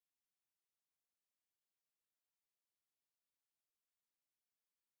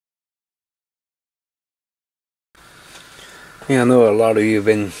Yeah, I know a lot of you have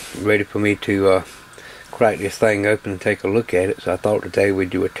been ready for me to crack this thing open and take a look at it, so I thought today we'd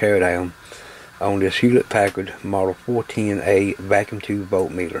do a teardown on this Hewlett Packard Model 410A vacuum tube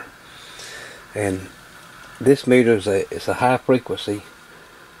voltmeter. And this meter is a high frequency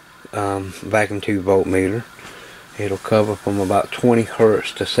vacuum tube voltmeter. It'll cover from about 20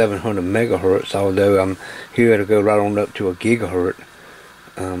 hertz to 700 megahertz, although I'm here to go right on up to a gigahertz.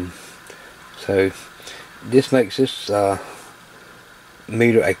 So this makes this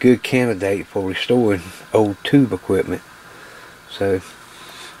meter a good candidate for restoring old tube equipment. So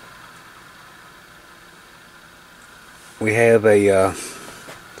we have a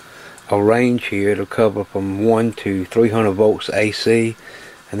range here. It'll cover from 1 to 300 volts AC,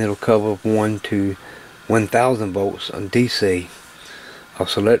 and it'll cover 1 to 1000 volts on DC. Our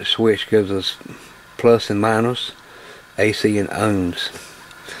select switch gives us plus and minus, AC and ohms.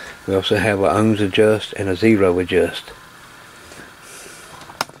 We also have a ohms adjust and a zero adjust.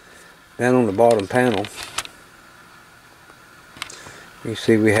 Down on the bottom panel, you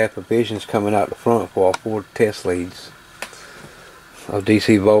see we have provisions coming out the front for our 4 test leads. Our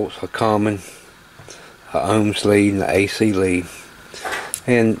DC volts are common, our ohms lead and the AC lead.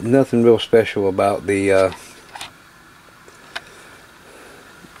 And nothing real special about the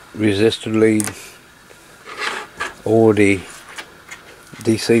resistor lead or the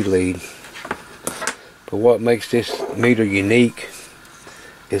DC lead. But what makes this meter unique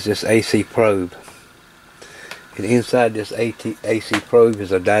is this AC probe. And inside this AC probe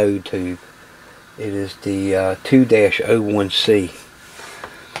is a diode tube. It is the 2-01C.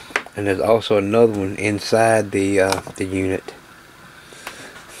 And there's also another one inside the unit.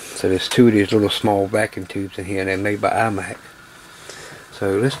 So there's 2 of these little small vacuum tubes in here, and they're made by iMac.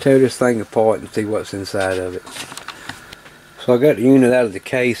 So let's tear this thing apart and see what's inside of it. So I got the unit out of the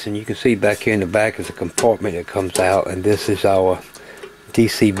case, and you can see back here in the back is a compartment that comes out, and this is our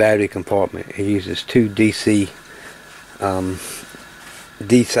DC battery compartment. It uses 2 DC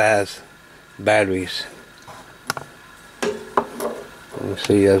D-size batteries. You can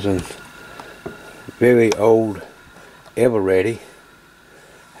see there's a very old Ever-Ready.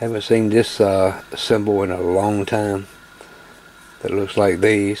 Haven't seen this symbol in a long time that looks like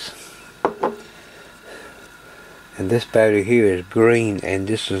these. And this battery here is green, and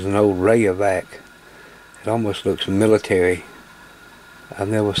this is an old Rayovac. It almost looks military. I've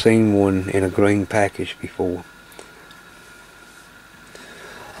never seen one in a green package before.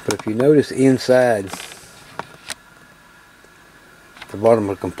 But if you notice inside the bottom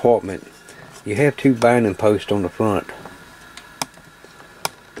of the compartment, you have 2 binding posts on the front.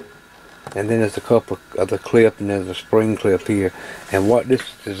 And then there's a couple of the clip, and there's a spring clip here. And what this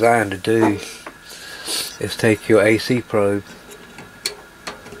is designed to do is take your AC probe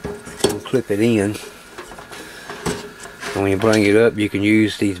and clip it in. And when you bring it up, you can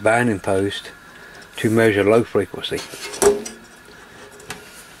use these binding posts to measure low frequency.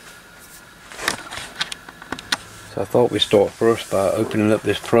 So I thought we'd start first by opening up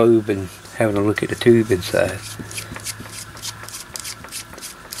this probe and having a look at the tube inside.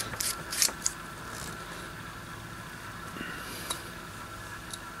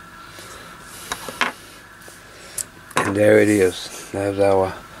 And there it is. There's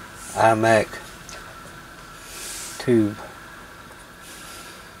our iMac tube.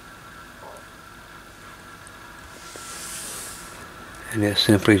 And it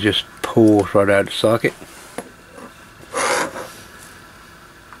simply just pulls right out of the socket.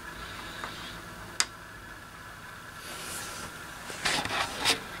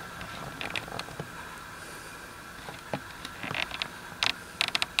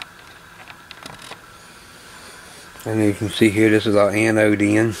 And you can see here, this is our anode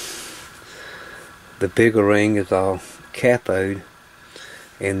in. The bigger ring is our cathode,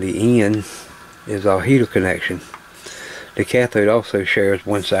 and the end is our heater connection. The cathode also shares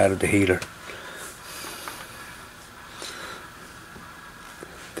one side of the heater.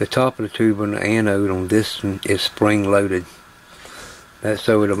 The top of the tube on the anode on this one is spring loaded. That's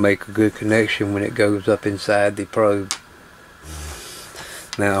so it'll make a good connection when it goes up inside the probe.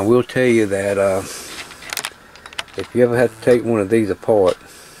 Now I will tell you that if you ever have to take one of these apart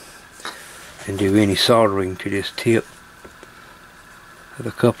and do any soldering to this tip,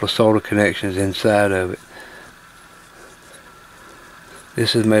 there's a couple of solder connections inside of it.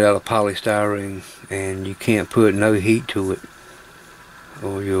 This is made out of polystyrene, and you can't put no heat to it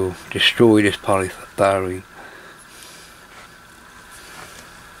or you'll destroy this polystyrene.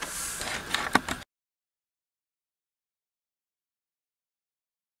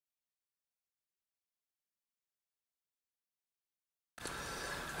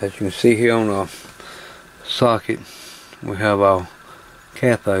 As you can see here on the socket, we have our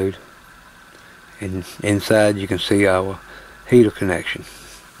cathode, and inside you can see our heater connection.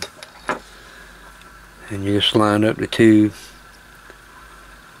 And you just line up the tube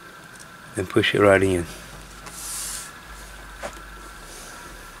and push it right in.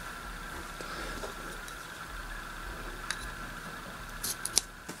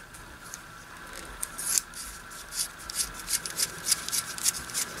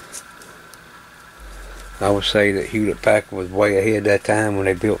 I would say that Hewlett Packard was way ahead that time when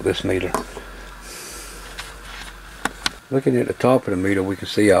they built this meter. Looking at the top of the meter, we can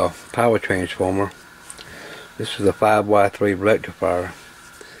see our power transformer. This is a 5Y3 rectifier,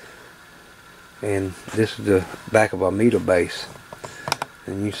 and this is the back of our meter base.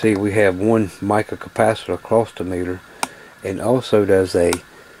 And you see we have one microcapacitor across the meter, and also there's a,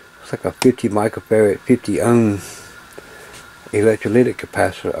 it's like a 50 microfarad 50 ohm electrolytic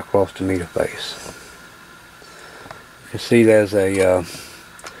capacitor across the meter base. You can see there's a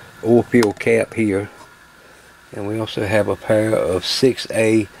oil field cap here, and we also have a pair of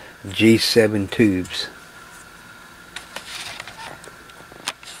 6A G7 tubes.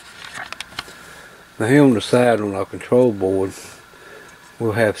 Now here on the side on our control board,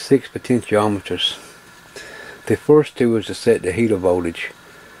 we'll have 6 potentiometers. The first two is to set the heater voltage.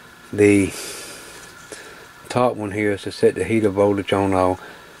 The top one here is to set the heater voltage on our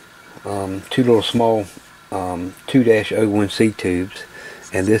two little small 2-01C tubes,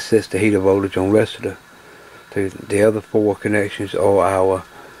 and this sets the heater voltage on the rest of the other 4 connections are our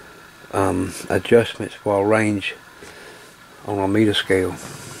adjustments for our range on our meter scale.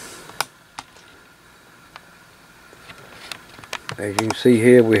 As you can see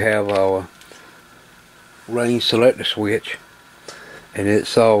here, we have our range selector switch, and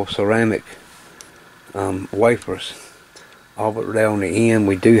it's all ceramic wafers. All but there on the end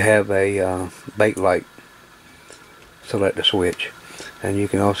we do have a bakelite selector switch, and you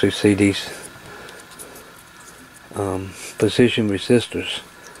can also see these position resistors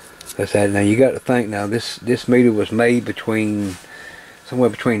that's added. Now you got to think, now this meter was made between somewhere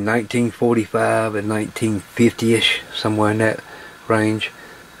between 1945 and 1950ish, somewhere in that range.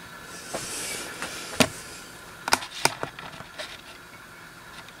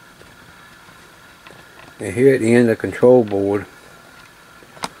 And here at the end of the control board,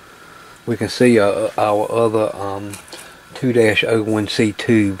 we can see our other 2-01C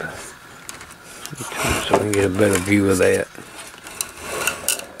tube, so we can get a better view of that.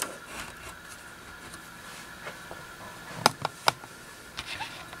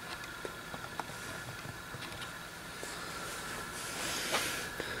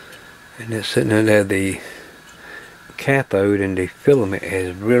 And it's sitting in there, the cathode and the filament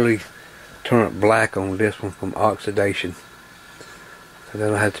has really turned black on this one from oxidation. So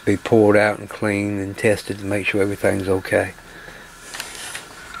that'll have to be poured out and cleaned and tested to make sure everything's okay.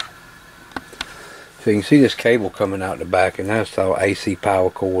 So you can see this cable coming out the back, and that's our AC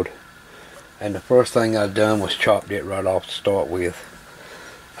power cord. And the first thing I've done was chopped it right off to start with.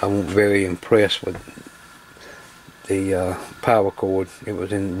 I wasn't very impressed with the power cord. It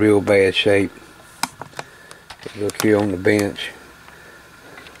was in real bad shape. Look here on the bench,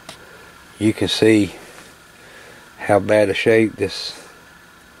 you can see how bad a shape this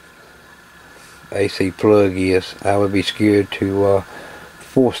AC plug is. I would be scared to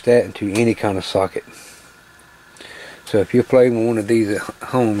force that into any kind of socket. So if you're playing with one of these at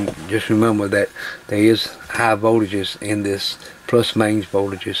home, just remember that there is high voltages in this, plus mains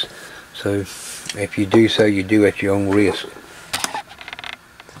voltages. So if you do so, you do at your own risk.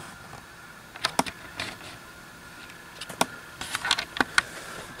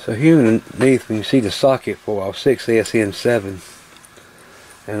 So here underneath we can see the socket for our 6SN7,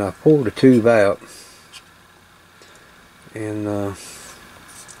 and I pulled the tube out, and I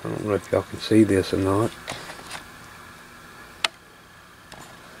don't know if y'all can see this or not.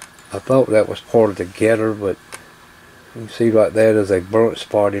 I thought that was part of the getter, but you can see right there there's a burnt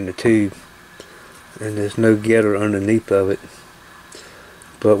spot in the tube, and there's no getter underneath of it.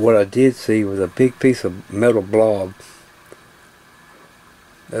 But what I did see was a big piece of metal blob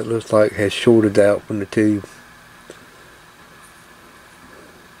that looks like has shorted out from the tube.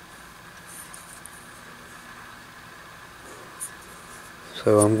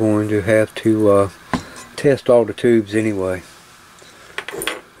 So I'm going to have to test all the tubes anyway.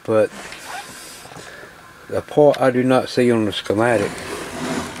 But the part I do not see on the schematic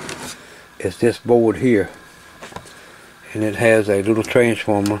is this board here, and it has a little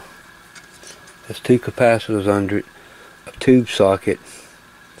transformer. There's 2 capacitors under it, a tube socket,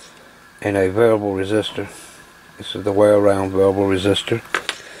 and a variable resistor. This is the wear around variable resistor,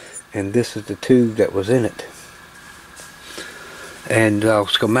 and this is the tube that was in it. And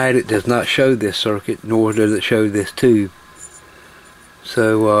schematic does not show this circuit, nor does it show this tube.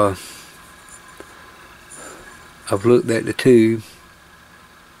 So I've looked at the tube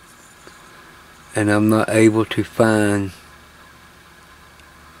and I'm not able to find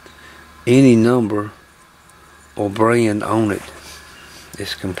any number or brand on it.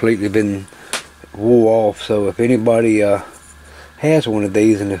 It's completely been wore off. So if anybody has one of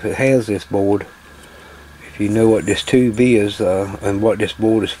these, and if it has this board, if you know what this tube is and what this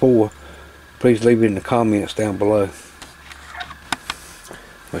board is for, please leave it in the comments down below.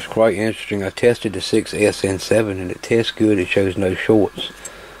 It's quite interesting. I tested the 6SN7 and it tests good. It shows no shorts,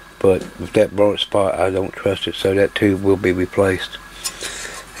 but with that bright spot I don't trust it, so that tube will be replaced.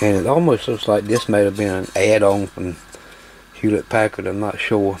 And it almost looks like this may have been an add-on from Hewlett Packard. I'm not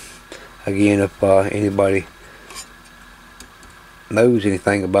sure. Again, if anybody knows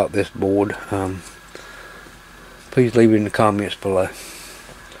anything about this board, please leave it in the comments below.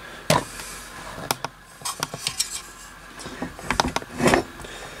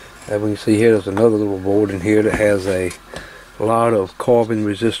 As we can see here, there's another little board in here that has a lot of carbon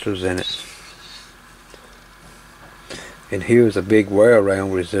resistors in it. And here's a big wear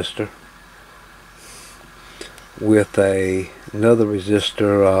around resistor with another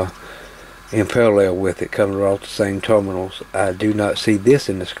resistor in parallel with it, coming off the same terminals. I do not see this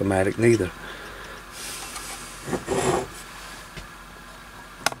in the schematic neither.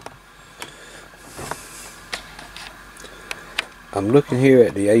 I'm looking here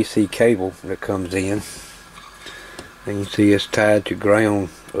at the AC cable that comes in, and you see it's tied to ground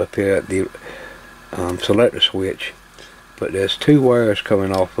up here at the selector switch, but there's two wires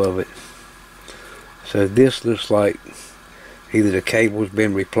coming off of it. So this looks like either the cable's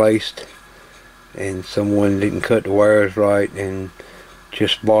been replaced and someone didn't cut the wires right and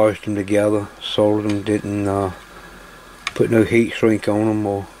just barged them together, soldered them, didn't put no heat shrink on them,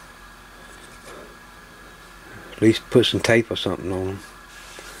 or at least put some tape or something on them.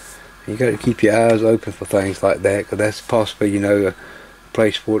 You got to keep your eyes open for things like that, because that's possibly, you know, a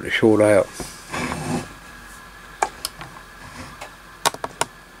place for it to short out.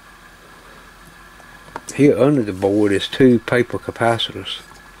 Here under the board is two paper capacitors.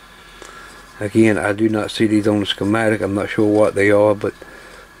 Again, I do not see these on the schematic. I'm not sure what they are, but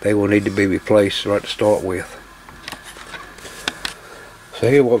they will need to be replaced right to start with. So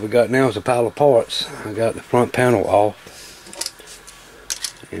here what we got now is a pile of parts. I got the front panel off,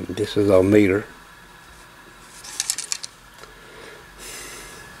 and this is our meter.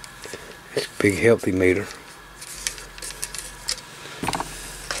 It's a big healthy meter.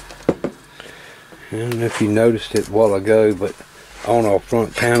 I don't know if you noticed it a while ago, but on our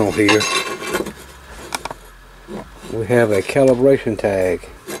front panel here we have a calibration tag.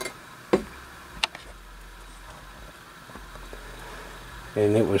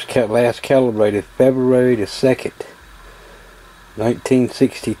 And it was last calibrated February the 2nd,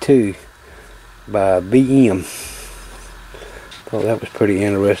 1962 by B.O.M. Thought that was pretty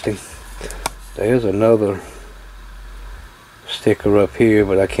interesting. There's another sticker up here,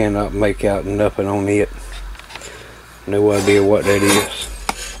 but I cannot make out nothing on it. No idea what that is.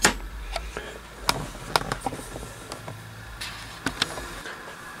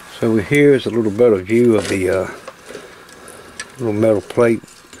 So here is a little better view of the little metal plate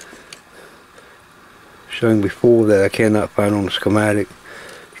shown before that I cannot find on the schematic.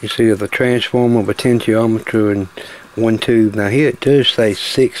 You see there's a transformer, potentiometer, and one tube. Now here it does say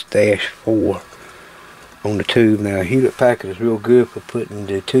 6-4 on the tube. Now Hewlett Packard is real good for putting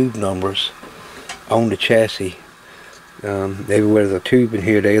the tube numbers on the chassis. Everywhere there's a tube in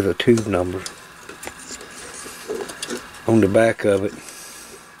here, there's a tube number. On the back of it,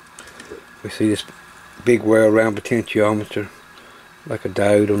 we see this big wear around potentiometer, like a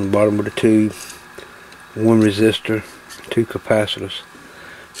diode on the bottom of the tube, one resistor, two capacitors.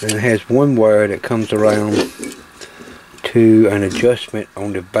 And it has one wire that comes around to an adjustment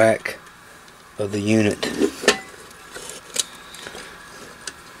on the back of the unit.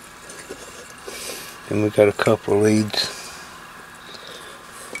 And we've got a couple of leads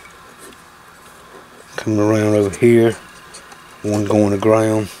coming around over here, one going to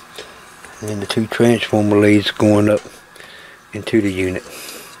ground, and then the two transformer leads going up into the unit.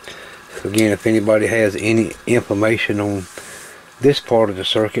 So again, if anybody has any information on this part of the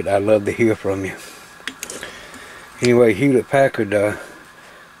circuit, I'd love to hear from you. Anyway, Hewlett Packard,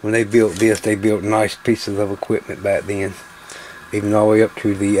 when they built this, they built nice pieces of equipment back then, even all the way up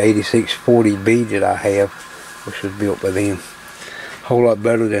to the 8640B that I have, which was built by them. A whole lot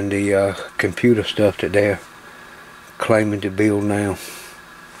better than the computer stuff that they're claiming to build now.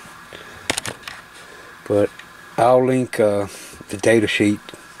 But I'll link the data sheet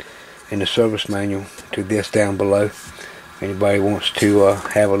and the service manual to this down below if anybody wants to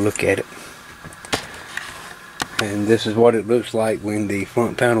have a look at it. And this is what it looks like when the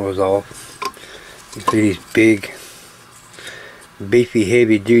front panel is off. You see these big, beefy,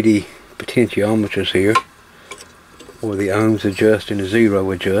 heavy-duty potentiometers here, where the ohms adjust and the zero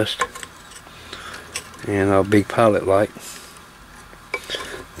adjust, and a big pilot light.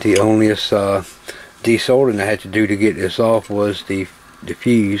 The only desoldering I had to do to get this off was the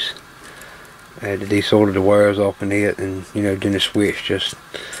fuse. I had to desolder the wires off in it, and then the switch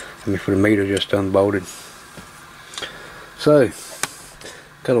for the meter just unbolted. So,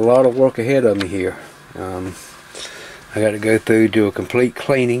 got a lot of work ahead of me here. I got to go through, do a complete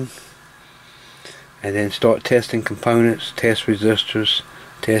cleaning, and then start testing components, test resistors,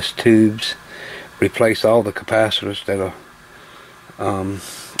 test tubes, replace all the capacitors that are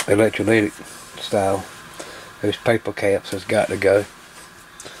electrolytic style. Those paper caps has got to go.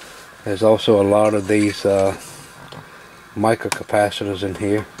 There's also a lot of these microcapacitors in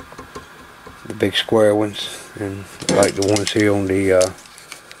here, the big square ones, and like the ones here on the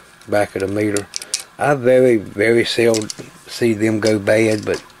back of the meter. I very seldom see them go bad,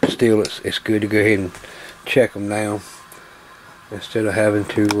 but still it's good to go ahead and check them now instead of having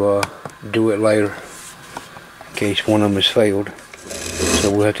to do it later in case one of them has failed.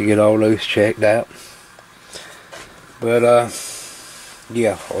 So we'll have to get all those checked out. But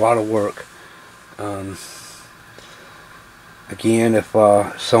yeah, a lot of work. Again, if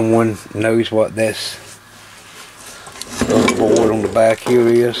someone knows what this little board on the back here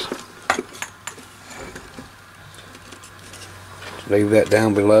is, leave that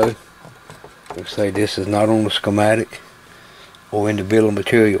down below. We'll say this is not on the schematic or in the bill of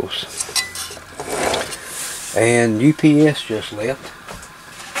materials. And UPS just left.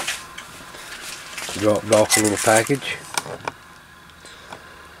 Dropped off a little package.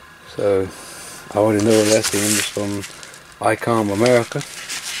 So I already know that's in. It's from ICOM America.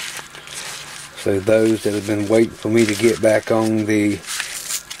 So those that have been waiting for me to get back on the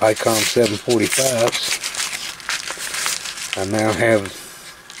ICOM 745s, I now have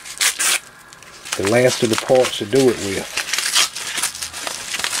the last of the parts to do it with.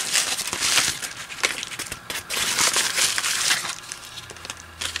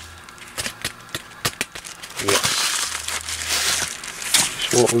 Yeah.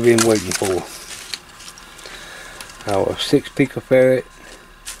 It's what we've been waiting for. Our 6 picofarad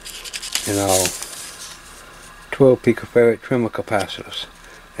and our 12 picofarad trimmer capacitors.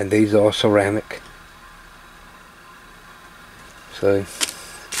 And these are ceramic. So,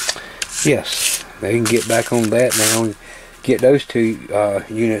 yes, they can get back on that now and get those 2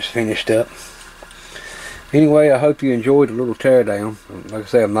 units finished up. Anyway, I hope you enjoyed the little teardown. Like I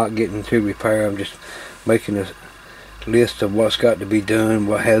say, I'm not getting to repair. I'm just making a list of what's got to be done,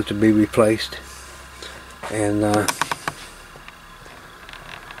 what has to be replaced. And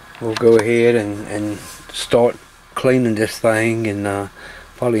we'll go ahead and start cleaning this thing, and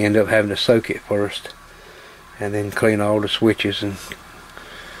probably end up having to soak it first. And then clean all the switches and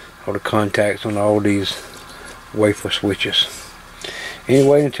all the contacts on all these wafer switches.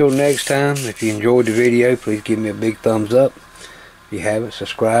 Anyway, until next time, if you enjoyed the video, please give me a big thumbs up. If you haven't,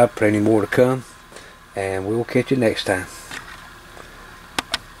 subscribe, plenty more to come. And we'll catch you next time.